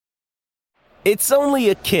It's only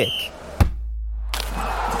a kick,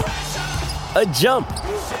 a jump,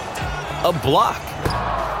 a block.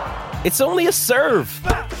 It's only a serve.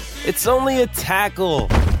 It's only a tackle,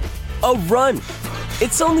 a run.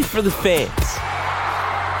 It's only for the fans.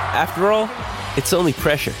 After all, it's only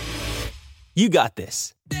pressure. You got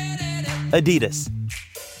this. Adidas.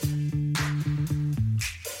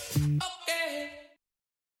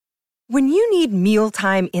 When you need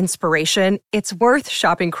mealtime inspiration, it's worth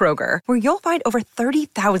shopping Kroger, where you'll find over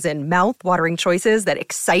 30,000 mouth-watering choices that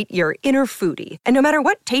excite your inner foodie. And no matter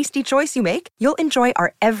what tasty choice you make, you'll enjoy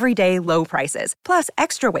our everyday low prices, plus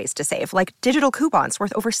extra ways to save, like digital coupons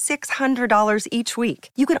worth over $600 each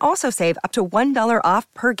week. You can also save up to $1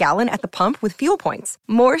 off per gallon at the pump with fuel points.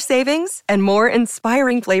 More savings and more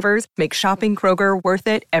inspiring flavors make shopping Kroger worth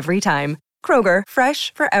it every time. Kroger,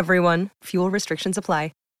 fresh for everyone. Fuel restrictions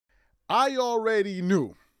apply. I already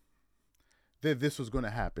knew that this was going to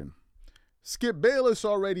happen. Skip Bayless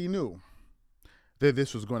already knew that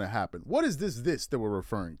this was going to happen. What is this that we're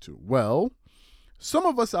referring to? Well, some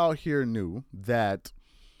of us out here knew that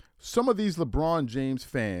some of these LeBron James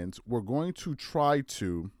fans were going to try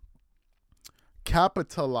to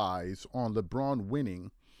capitalize on LeBron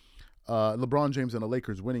James and the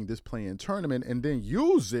Lakers winning this play-in tournament, and then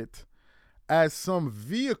use it as some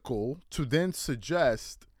vehicle to then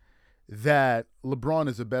suggest that LeBron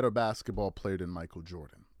is a better basketball player than Michael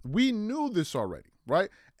Jordan. We knew this already, right?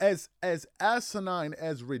 As asinine,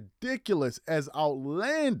 as ridiculous, as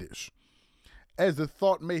outlandish as the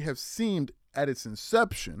thought may have seemed at its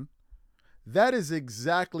inception, that is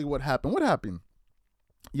exactly what happened. What happened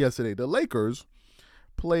yesterday? The Lakers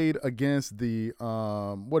played against the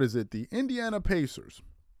the Indiana Pacers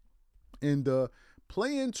in the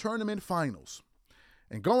play-in tournament finals.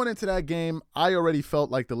 And going into that game, I already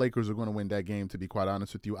felt like the Lakers were going to win that game, to be quite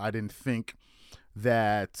honest with you. I didn't think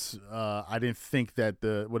that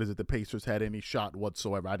the Pacers had any shot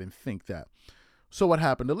whatsoever. I didn't think that. So what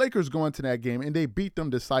happened? The Lakers go into that game and they beat them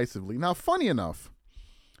decisively. Now, funny enough,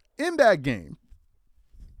 in that game,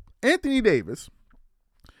 Anthony Davis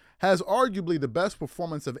has arguably the best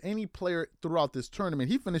performance of any player throughout this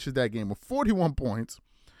tournament. He finishes that game with 41 points,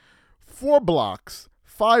 4 blocks,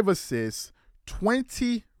 5 assists,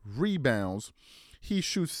 20 rebounds. He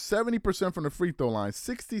shoots 70% from the free throw line,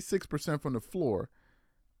 66% from the floor,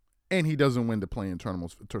 and he doesn't win the play-in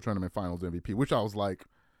tournament finals MVP, which I was like,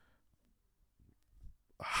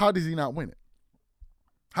 how does he not win it?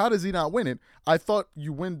 How does he not win it? I thought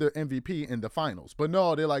you win the MVP in the finals. But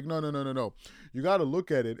no, they're like, no. You got to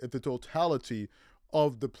look at it at the totality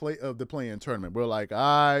of the play-in tournament. We're like,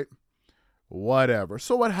 all right, whatever.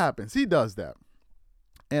 So what happens? He does that.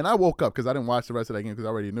 And I woke up because I didn't watch the rest of that game because I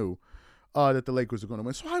already knew that the Lakers were going to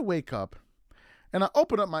win. So I wake up and I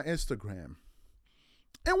open up my Instagram.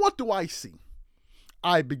 And what do I see?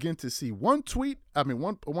 I begin to see one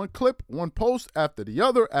clip, one post after the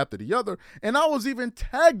other. And I was even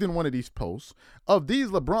tagged in one of these posts of these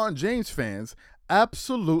LeBron James fans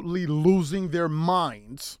absolutely losing their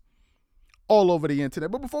minds all over the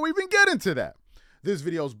internet. But before we even get into that, this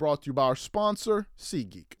video is brought to you by our sponsor,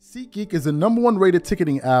 SeatGeek. SeatGeek is the #1 rated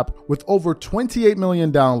ticketing app with over 28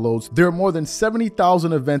 million downloads. There are more than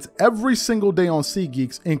 70,000 events every single day on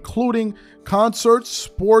SeatGeek, including concerts,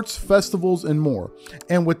 sports, festivals, and more.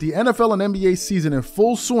 And with the NFL and NBA season in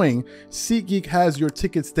full swing, SeatGeek has your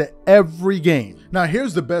tickets to every game. Now,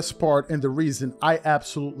 here's the best part and the reason I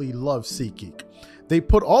absolutely love SeatGeek. They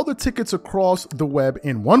put all the tickets across the web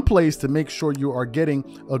in one place to make sure you are getting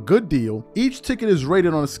a good deal. Each ticket is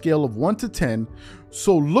rated on a scale of 1 to 10,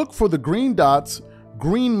 so look for the green dots.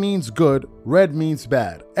 Green means good, red means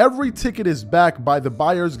bad. Every ticket is backed by the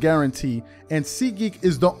buyer's guarantee, and SeatGeek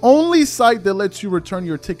is the only site that lets you return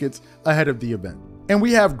your tickets ahead of the event. And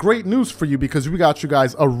we have great news for you because we got you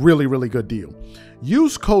guys a really, really good deal.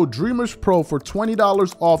 Use code DREAMERSPRO for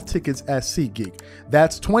 $20 off tickets at SeatGeek.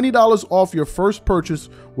 That's $20 off your first purchase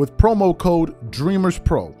with promo code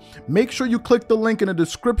DREAMERSPRO. Make sure you click the link in the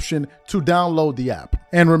description to download the app.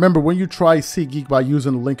 And remember, when you try SeatGeek by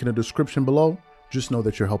using the link in the description below, just know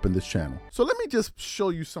that you're helping this channel. So let me just show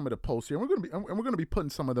you some of the posts here. We're going to be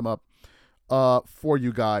putting some of them up for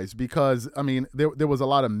you guys because, I mean, there was a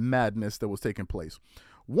lot of madness that was taking place.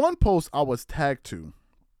 One post I was tagged to,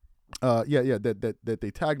 that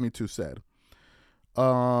they tagged me to said,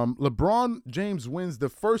 LeBron James wins the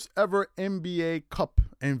first ever NBA Cup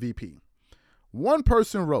MVP. One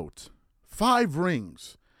person wrote, 5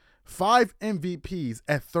 rings, 5 MVPs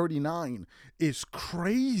at 39 is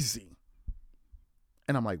crazy.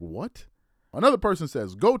 And I'm like, what? Another person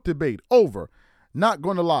says, GOAT debate over. Not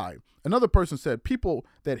going to lie. Another person said, people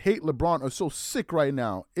that hate LeBron are so sick right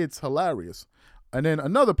now. It's hilarious. And then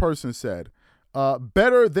another person said,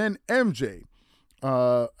 better than MJ.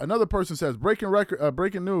 Another person says, breaking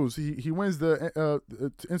news, he wins the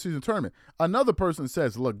in-season tournament. Another person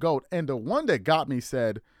says, LeGoat. And the one that got me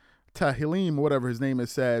said, Tahilim, whatever his name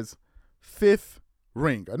is, says, 5th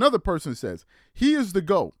ring. Another person says, he is the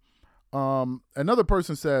GOAT. Another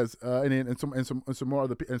person says, and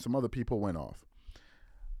some other people went off.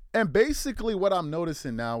 And basically what I'm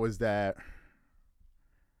noticing now is that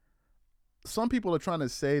some people are trying to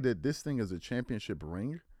say that this thing is a championship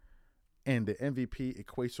ring and the MVP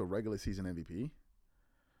equates to a regular season MVP.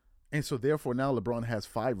 And so therefore now LeBron has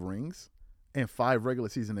 5 rings and 5 regular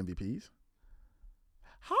season MVPs.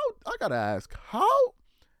 I got to ask,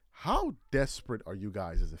 how desperate are you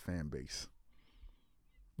guys as a fan base?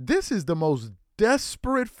 This is the most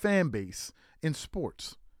desperate fan base in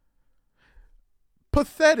sports.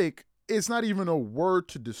 Pathetic is not even a word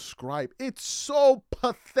to describe. It's so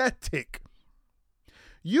pathetic.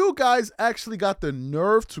 You guys actually got the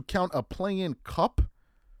nerve to count a play-in cup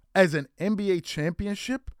as an NBA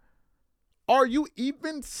championship? Are you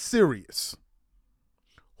even serious?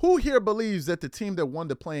 Who here believes that the team that won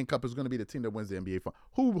the play-in cup is going to be the team that wins the NBA final?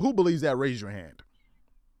 Who believes that? Raise your hand.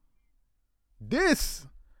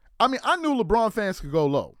 I knew LeBron fans could go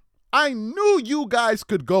low. I knew you guys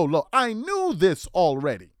could go low. I knew this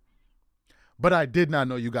already. But I did not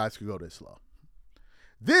know you guys could go this low.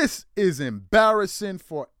 This is embarrassing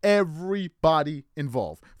for everybody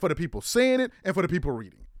involved. For the people saying it and for the people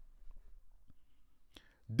reading.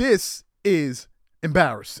 This is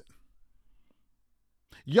embarrassing.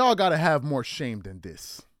 Y'all got to have more shame than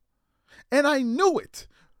this. And I knew it.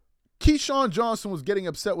 Keyshawn Johnson was getting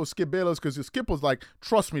upset with Skip Bayless because Skip was like,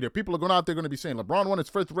 trust me, there people are going out there going to be saying LeBron won his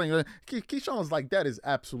 5th ring. Keyshawn was like, that is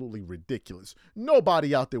absolutely ridiculous.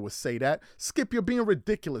 Nobody out there would say that. Skip, you're being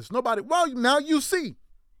ridiculous. Nobody. Well, now you see.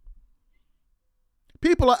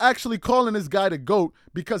 People are actually calling this guy the GOAT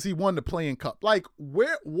because he won the play-in cup. Like,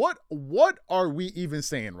 what are we even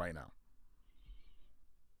saying right now?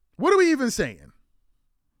 What are we even saying?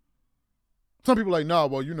 Some people are like, nah,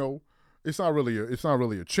 well, it's not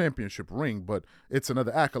really a championship ring, but it's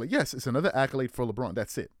another accolade. Yes, it's another accolade for LeBron.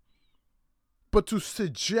 That's it. But to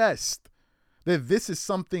suggest that this is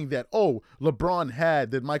something that, LeBron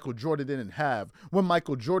had that Michael Jordan didn't have, when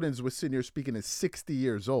Michael Jordan was sitting here speaking at 60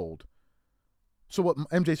 years old. So what,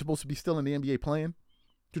 MJ supposed to be still in the NBA playing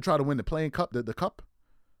to try to win the playing cup, the cup?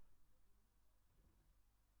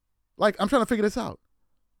 Like, I'm trying to figure this out.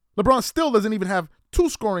 LeBron still doesn't even have 2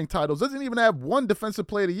 scoring titles, doesn't even have 1 Defensive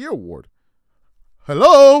Player of the Year award.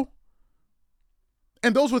 Hello?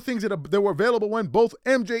 And those were things that were available when both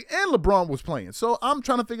MJ and LeBron was playing. So I'm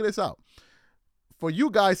trying to figure this out. For you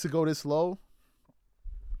guys to go this low,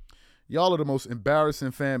 y'all are the most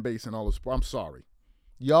embarrassing fan base in all of sports. I'm sorry.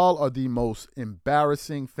 Y'all are the most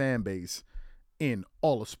embarrassing fan base in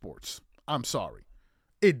all of sports. I'm sorry.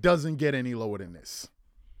 It doesn't get any lower than this.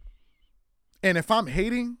 And if I'm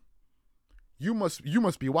hating, you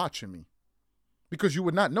must be watching me, because you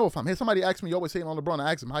would not know if I'm hating. Somebody asked me, you always hating on LeBron.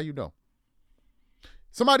 I asked him, how you know?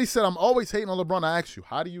 Somebody said, I'm always hating on LeBron. I asked you,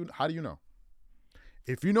 how do you know?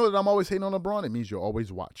 If you know that I'm always hating on LeBron, it means you're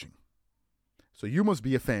always watching. So you must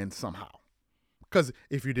be a fan somehow. Because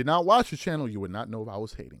if you did not watch the channel, you would not know if I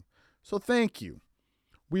was hating. So thank you.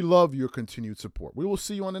 We love your continued support. We will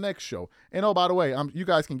see you on the next show. And by the way, you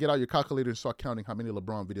guys can get out your calculator and start counting how many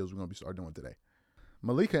LeBron videos we're going to start doing today.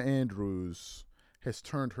 Malika Andrews has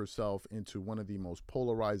turned herself into one of the most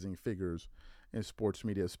polarizing figures in sports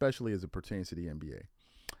media, especially as it pertains to the NBA.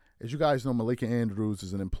 As you guys know, Malika Andrews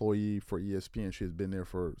is an employee for ESPN. She has been there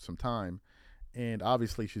for some time. And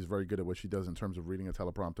obviously, she's very good at what she does in terms of reading a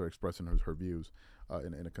teleprompter, expressing her views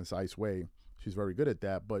in a concise way. She's very good at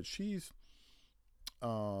that. But she's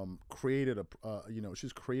created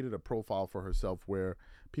a profile for herself where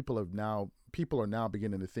people are now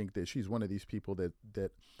beginning to think that she's one of these people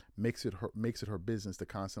that makes it her business to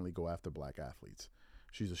constantly go after black athletes.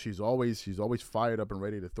 She's always fired up and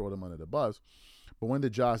ready to throw them under the bus. But when the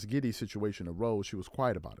Josh Giddey situation arose, she was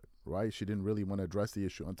quiet about it, right? She didn't really want to address the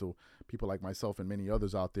issue until people like myself and many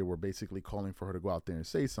others out there were basically calling for her to go out there and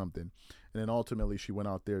say something. And then ultimately she went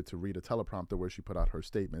out there to read a teleprompter where she put out her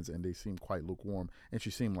statements, and they seemed quite lukewarm. And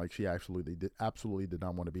she seemed like she absolutely did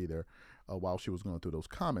not want to be there while she was going through those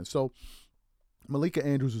comments. So Malika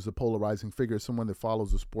Andrews is a polarizing figure, someone that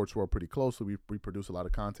follows the sports world pretty closely. We produce a lot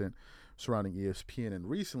of content surrounding ESPN. And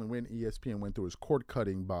recently when ESPN went through his cord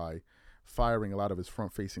cutting by firing a lot of his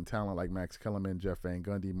front-facing talent like Max Kellerman, Jeff Van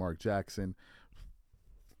Gundy, Mark Jackson,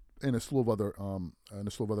 and a slew of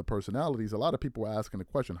other personalities, a lot of people were asking the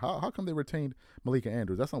question, how come they retained Malika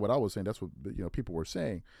Andrews? That's not what I was saying. That's what people were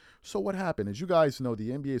saying. So what happened? As you guys know, the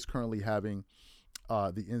NBA is currently having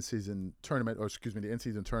the in-season tournament, the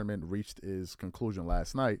in-season tournament reached its conclusion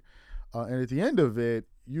last night. And at the end of it,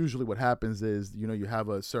 usually what happens is, you have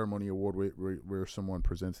a ceremony award where someone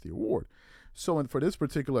presents the award. So for this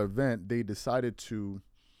particular event, they decided to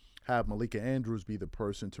have Malika Andrews be the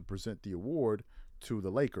person to present the award to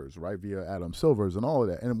the Lakers, right, via Adam Silver's and all of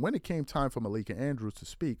that. And when it came time for Malika Andrews to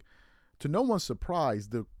speak, to no one's surprise,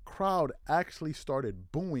 the crowd actually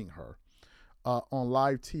started booing her on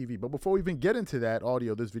live TV. But before we even get into that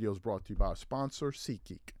audio, this video is brought to you by our sponsor,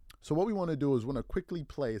 SeatGeek. So what we want to do is quickly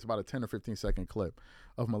play, it's about a 10 or 15 second clip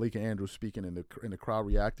of Malika Andrews speaking in the crowd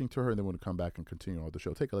reacting to her, and then we're going to come back and continue on the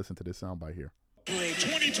show. Take a listen to this soundbite here.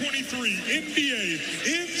 2023 NBA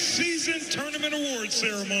in-season tournament award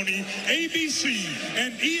ceremony, ABC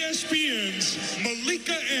and ESPN's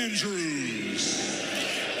Malika Andrews.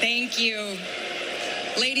 Thank you.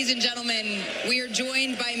 Ladies and gentlemen, we are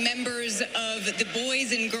joined by members of the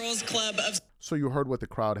Boys and Girls Club of... So you heard what the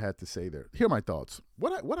crowd had to say there. Here are my thoughts.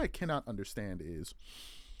 What I cannot understand is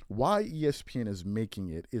why ESPN is making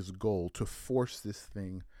it its goal to force this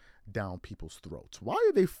thing down people's throats. Why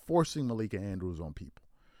are they forcing Malika Andrews on people?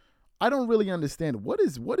 I don't really understand. What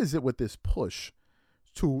is it with this push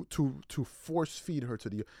to force feed her to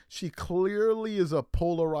the... She clearly is a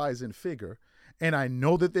polarizing figure, and I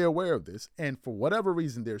know that they're aware of this, and for whatever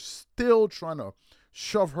reason, they're still trying to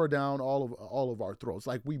shove her down all of our throats.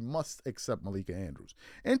 Like, we must accept Malika Andrews.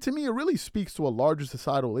 And to me, it really speaks to a larger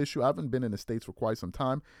societal issue. I haven't been in the States for quite some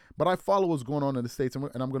time, but I follow what's going on in the States, and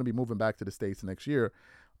I'm going to be moving back to the States next year.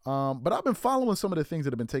 But I've been following some of the things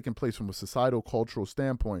that have been taking place from a societal, cultural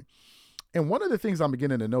standpoint. And one of the things I'm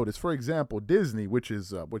beginning to notice, for example, Disney, which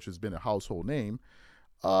has been a household name,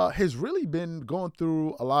 has really been going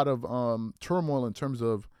through a lot of turmoil in terms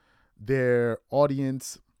of their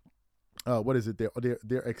audience.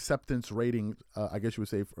 Their acceptance rating, I guess you would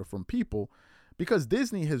say, from people, because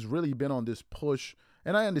Disney has really been on this push.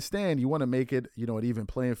 And I understand you want to make it, an even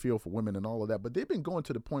playing field for women and all of that, but they've been going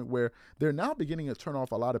to the point where they're now beginning to turn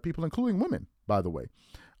off a lot of people, including women, by the way.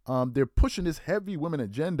 They're pushing this heavy women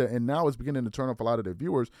agenda, and now it's beginning to turn off a lot of their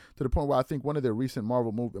viewers to the point where I think one of their recent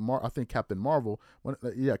Marvel movies, I think Captain Marvel, the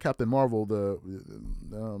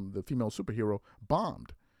female superhero,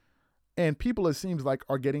 bombed. And people, it seems like,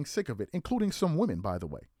 are getting sick of it, including some women, by the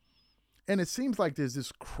way. And it seems like there's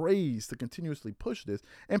this craze to continuously push this.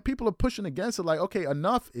 And people are pushing against it like, okay,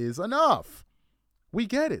 enough is enough. We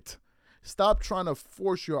get it. Stop trying to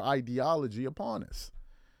force your ideology upon us.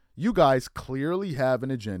 You guys clearly have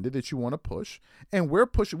an agenda that you want to push. And we're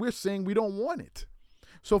saying we don't want it.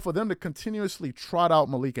 So for them to continuously trot out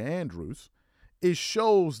Malika Andrews, it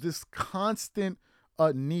shows this constant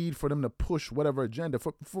need for them to push whatever agenda.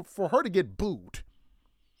 For her to get booed,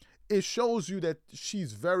 it shows you that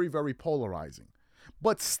she's very, very polarizing.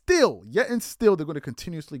 But still, they're going to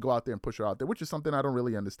continuously go out there and push her out there, which is something I don't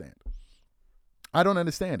really understand. I don't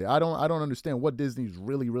understand it. I don't understand what Disney's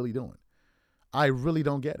really, really doing. I really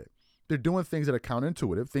don't get it. They're doing things that are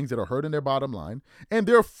counterintuitive, things that are hurting their bottom line, and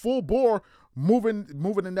they're full bore moving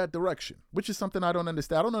in that direction, which is something I don't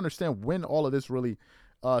understand. I don't understand when all of this really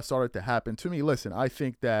started to happen. To me, listen, I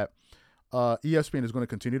think that ESPN is going to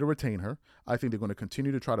continue to retain her. I think they're going to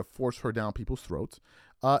continue to try to force her down people's throats.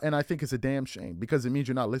 And I think it's a damn shame because it means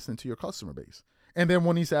you're not listening to your customer base. And then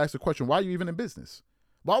one needs to ask the question, why are you even in business?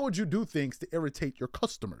 Why would you do things to irritate your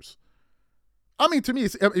customers? I mean, to me,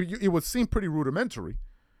 it would seem pretty rudimentary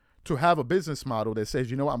to have a business model that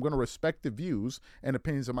says, I'm going to respect the views and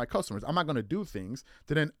opinions of my customers. I'm not going to do things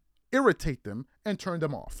to then irritate them and turn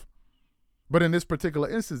them off. But in this particular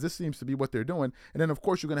instance, this seems to be what they're doing. And then, of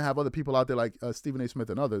course, you're going to have other people out there like Stephen A. Smith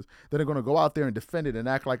and others that are going to go out there and defend it and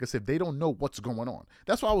act like as if they don't know what's going on.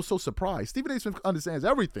 That's why I was so surprised. Stephen A. Smith understands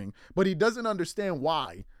everything, but he doesn't understand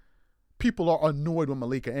why people are annoyed with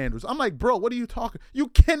Malika Andrews. I'm like, bro, what are you talking? You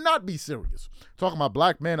cannot be serious. Talking about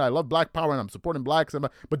black men, I love black power, and I'm supporting blacks.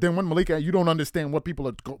 But then when Malika, you don't understand what people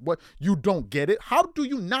are, what you don't get it. How do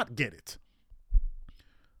you not get it?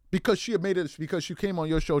 Because she had made it, because she came on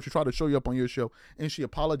your show, she tried to show you up on your show, and she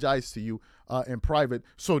apologized to you in private.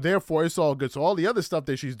 So therefore, it's all good. So all the other stuff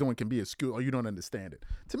that she's doing can be excused, or you don't understand it.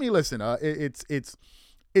 To me, listen,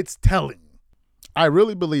 it's telling. I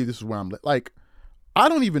really believe this is where I'm like. I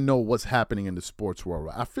don't even know what's happening in the sports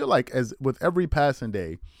world. I feel like as with every passing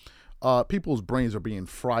day, people's brains are being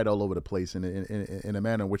fried all over the place in a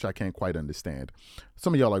manner in which I can't quite understand.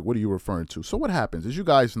 Some of y'all are like, what are you referring to? So what happens? As you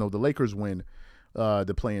guys know, the Lakers win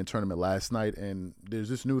the play-in tournament last night, and there's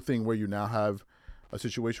this new thing where you now have a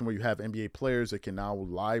situation where you have NBA players that can now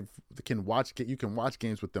you can watch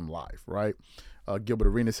games with them live, right? Gilbert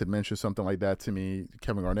Arenas had mentioned something like that to me.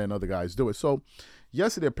 Kevin Garnett and other guys do it. So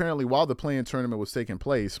yesterday, apparently, while the play-in tournament was taking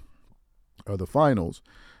place, the finals,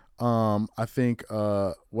 I think,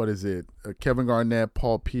 Kevin Garnett,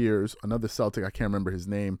 Paul Pierce, another Celtic, I can't remember his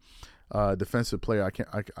name, defensive player, I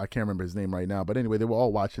can't remember his name right now. But anyway, they were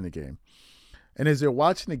all watching the game. And as they're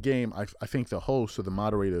watching the game, I think the host or the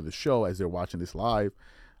moderator of the show, as they're watching this live,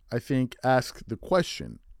 I think asked the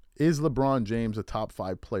question, is LeBron James a top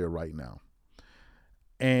 5 player right now?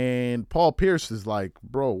 And Paul Pierce is like,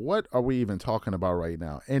 bro, what are we even talking about right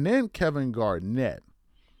now? And then Kevin Garnett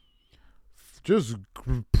just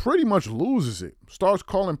pretty much loses it. Starts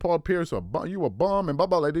calling Paul Pierce you a bum and blah,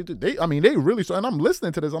 blah, blah. They really, and I'm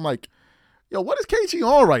listening to this. I'm like, yo, what is KG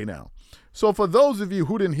on right now? So for those of you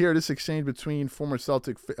who didn't hear this exchange between former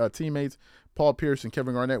Celtic teammates, Paul Pierce and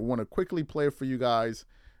Kevin Garnett, we want to quickly play it for you guys.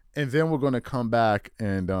 And then we're going to come back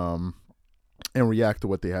and react to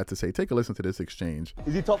what they had to say. Take a listen to this exchange.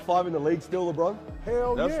 Is he top 5 in the league still, LeBron?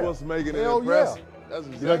 Hell yeah. That's what's making it Hell impressive. yeah. That's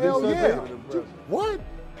Hell exactly yeah. what's making it impressive. What?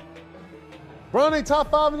 Bron ain't top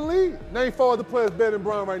 5 in the league? Name 4 other players better than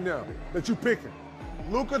Bron right now that you picking.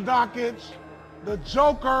 Luka Doncic, the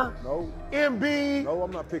Joker, No. Embiid, No,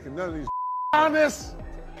 I'm not picking none of these. Giannis,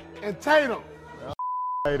 and Tatum.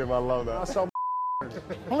 Tatum, I love I that. saw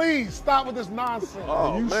Please stop with this nonsense.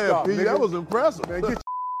 Oh, you man, stop, P, nigga. that was impressive. Man, get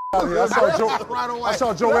out of here. I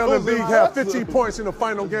saw Joel Embiid have 15 points in the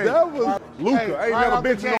final game. That was Luka Hey, ain't right never out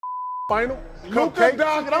been the to no final. Luka Cupcake.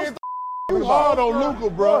 Doncic, You hard on Luka,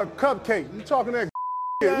 bro. Cupcake. You talking that?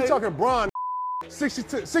 You talking Bron?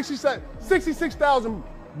 66,000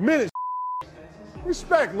 minutes.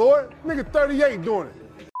 Respect, Lord. Nigga 38 doing it.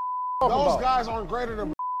 those guys aren't greater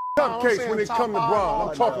than Cupcakes when it come to Bron.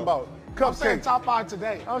 I'm talking about I'm saying cupcakes. top 5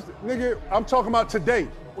 today. Nigga, I'm talking about today.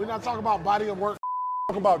 We're not talking about body of work.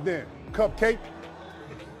 Talking about then. Cupcake.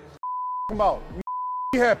 Talking about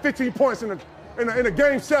he had 15 points in a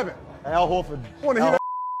game 7. Al Horford. Want to hear that?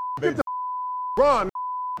 Get the Bron.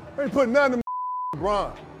 Ain't putting none of them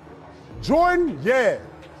Bron. Jordan, yeah.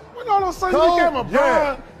 You know what I'm saying? Cole, You became a Bron.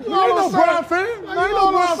 yeah. You ain't no Bron fan. You I ain't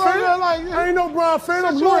no Bron fan. I ain't no Bron fan.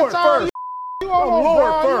 I'm Since you Lord retired, first. You all I'm on Lord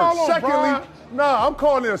Bron. You all first. on Secondly, Bron. nah, I'm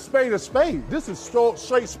calling it a spade. This is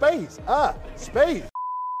straight spades. Spades.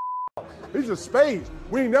 These are spades.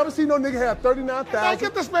 We ain't never seen no nigga have 39,000. Hey,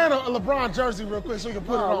 get this man a LeBron jersey real quick so you can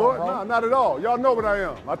put it on, Lord, bro. nah, not at all. Y'all know what I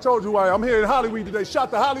am. I told you who I am. I'm here in Hollywood today. Shout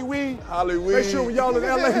to Hollywood. Hollywood. Make sure when y'all in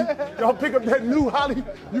LA, y'all pick up that new Holly.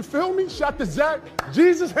 You feel me? Shout to Zach.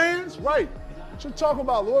 Jesus hands. Right. What you talking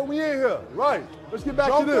about, Lord? We in here. Right. Let's get back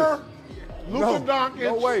to Joker, this. Luka Doncic,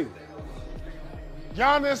 No way.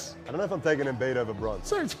 Giannis. I don't know if I'm taking Embiid over Bron.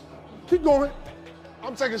 Say, keep going.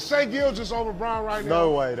 I'm taking Shea Gilgeous over Bron right now.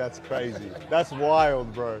 No way, that's crazy. That's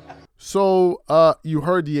wild, bro. So you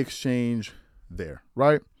heard the exchange there,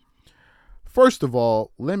 right? First of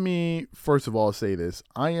all, let me say this.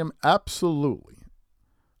 I am absolutely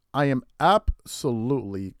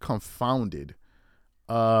confounded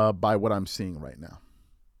by what I'm seeing right now.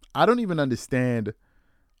 I don't even understand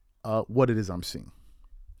what it is I'm seeing.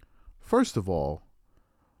 First of all,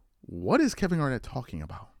 what is Kevin Garnett talking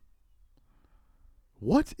about?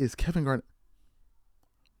 What is Kevin Garnett?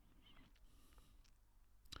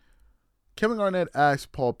 Kevin Garnett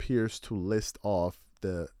asked Paul Pierce to list off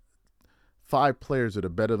the 5 players that are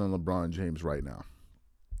better than LeBron James right now.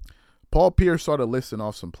 Paul Pierce started listing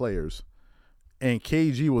off some players, and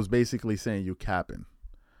KG was basically saying, you capping.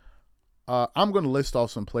 I'm going to list off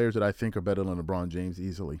some players that I think are better than LeBron James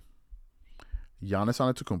easily. Giannis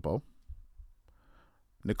Antetokounmpo.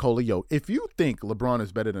 Nikola Jokic. If you think LeBron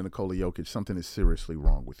is better than Nikola Jokic, something is seriously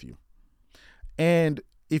wrong with you. And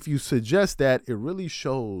if you suggest that, it really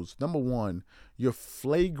shows, number one, your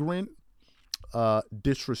flagrant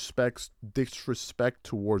disrespect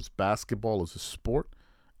towards basketball as a sport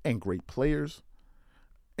and great players,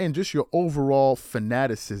 and just your overall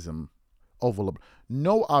fanaticism over LeBron.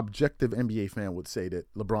 No objective NBA fan would say that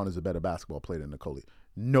LeBron is a better basketball player than Nikola.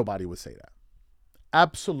 Nobody would say that.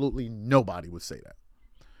 Absolutely nobody would say that.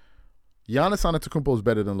 Giannis Antetokounmpo is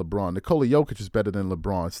better than LeBron. Nikola Jokic is better than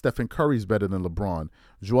LeBron. Stephen Curry is better than LeBron.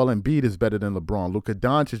 Joel Embiid is better than LeBron. Luka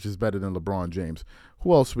Doncic is better than LeBron James.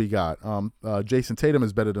 Who else we got? Jason Tatum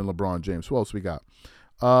is better than LeBron James. Who else we got?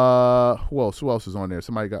 Who else is on there?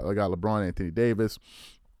 Somebody got LeBron, Anthony Davis.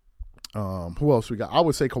 Who else we got? I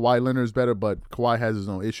would say Kawhi Leonard is better, but Kawhi has his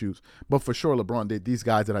own issues. But for sure, LeBron did. These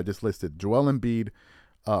guys that I just listed: Joel Embiid,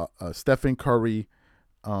 Stephen Curry,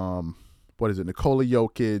 Nikola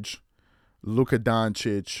Jokic, Luka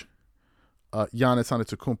Doncic, Giannis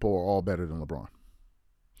Antetokounmpo are all better than LeBron.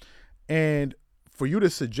 And for you to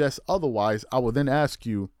suggest otherwise, I will then ask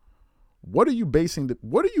you, what are you basing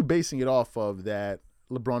it off of that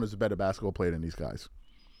LeBron is a better basketball player than these guys?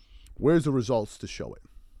 Where's the results to show it?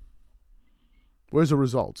 Where's the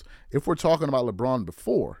results? If we're talking about LeBron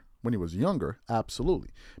before, when he was younger, absolutely.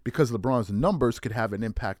 Because LeBron's numbers could have an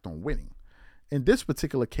impact on winning. In this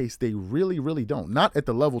particular case, they really, really don't. Not at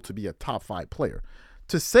the level to be a top 5 player.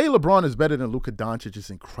 To say LeBron is better than Luka Doncic is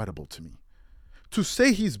incredible to me. To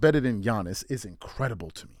say he's better than Giannis is incredible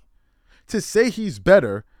to me. To say he's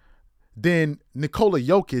better than Nikola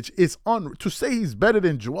Jokic is to say he's better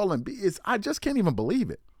than Joel Embiid is, I just can't even believe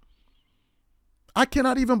it. I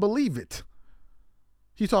cannot even believe it.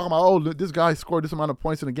 He's talking about, oh, this guy scored this amount of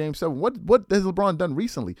points in a game 7. What has LeBron done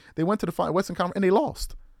recently? They went to the Western Conference and they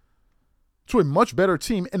lost to a much better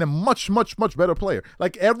team and a much, much, much better player.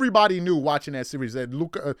 Like, everybody knew watching that series that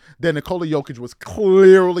Nikola Jokic was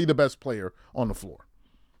clearly the best player on the floor.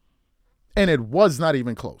 And it was not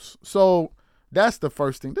even close. So that's the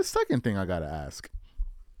first thing. The second thing I got to ask.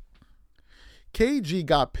 KG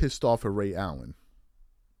got pissed off at Ray Allen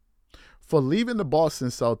for leaving the Boston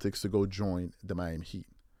Celtics to go join the Miami Heat.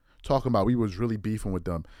 Talking about we was really beefing with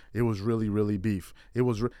them. It was really, really beef. It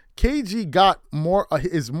was KG got more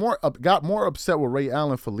upset with Ray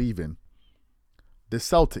Allen for leaving the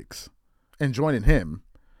Celtics and joining him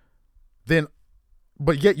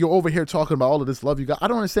but yet you're over here talking about all of this love you got. I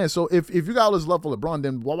don't understand. So if you got all this love for LeBron,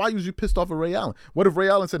 then why was you pissed off at Ray Allen? What if Ray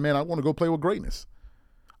Allen said, man, I want to go play with greatness?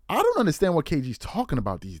 I don't understand what KG's talking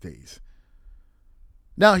about these days.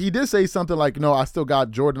 Now, he did say something like, no, I still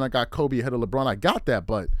got Jordan, I got Kobe ahead of LeBron. I got that,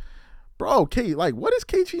 but, bro, what is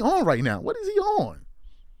KG on right now? What is he on?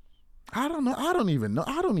 I don't know. I don't even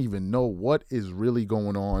know what is really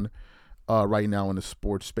going on right now in the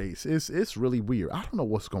sports space. It's really weird. I don't know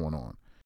what's going on.